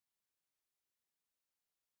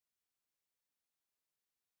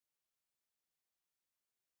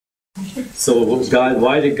So God,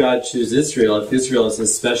 why did God choose Israel if Israel is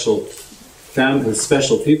His special family, His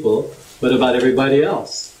special people? What about everybody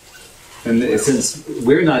else? And since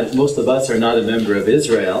we're not, most of us are not a member of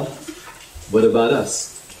Israel, what about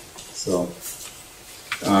us? So,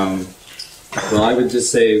 well, I would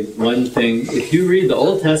just say one thing. If you read the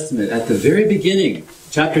Old Testament at the very beginning,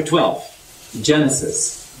 chapter 12,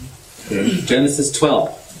 Genesis, okay, Genesis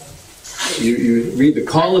 12, you read the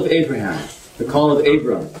call of Abraham, the call of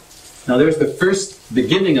Abram. Now there's the first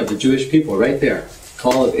beginning of the Jewish people right there,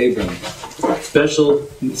 call of Abram. Special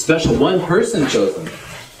one person chosen.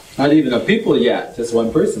 Not even a people yet, just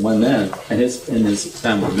one person, one man, and his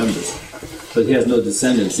family members. But he has no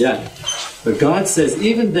descendants yet. But God says,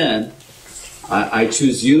 even then, I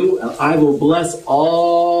choose you, and I will bless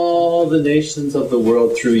all the nations of the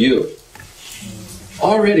world through you.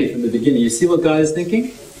 Already from the beginning, you see what God is thinking?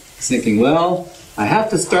 He's thinking, well, I have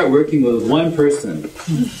to start working with one person.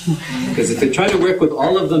 Because if I try to work with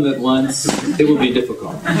all of them at once, it will be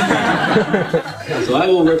difficult. So I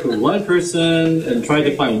will work with one person and try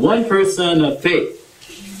to find one person of faith.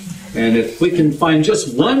 And if we can find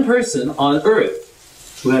just one person on earth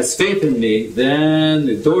who has faith in me, then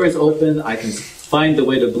the door is open. I can find the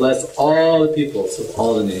way to bless all the peoples of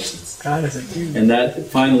all the nations. And that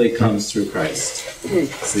finally comes through Christ.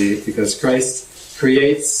 See, because Christ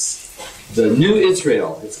creates the new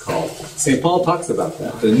Israel, it's called. St. Paul talks about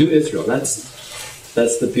that. The new Israel. That's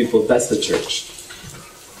the people, that's the church.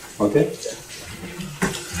 Okay?